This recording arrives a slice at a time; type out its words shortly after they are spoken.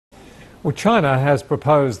Well, China has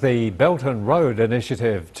proposed the Belt and Road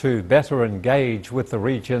Initiative to better engage with the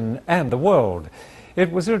region and the world.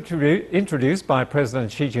 It was introduced by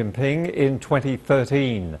President Xi Jinping in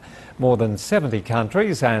 2013. More than 70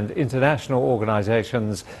 countries and international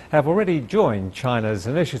organizations have already joined China's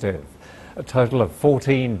initiative. A total of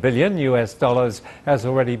 $14 billion has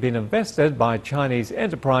already been invested by Chinese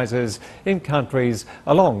enterprises in countries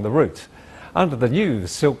along the route. Under the new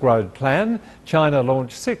Silk Road plan, China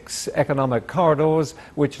launched 6 economic corridors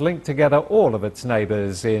which link together all of its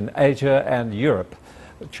neighbours in Asia and Europe.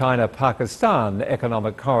 The China-Pakistan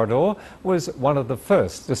Economic Corridor was one of the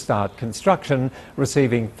first to start construction,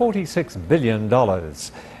 receiving $46 billion.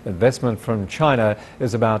 Investment from China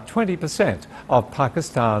is about 20% of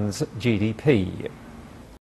Pakistan's GDP.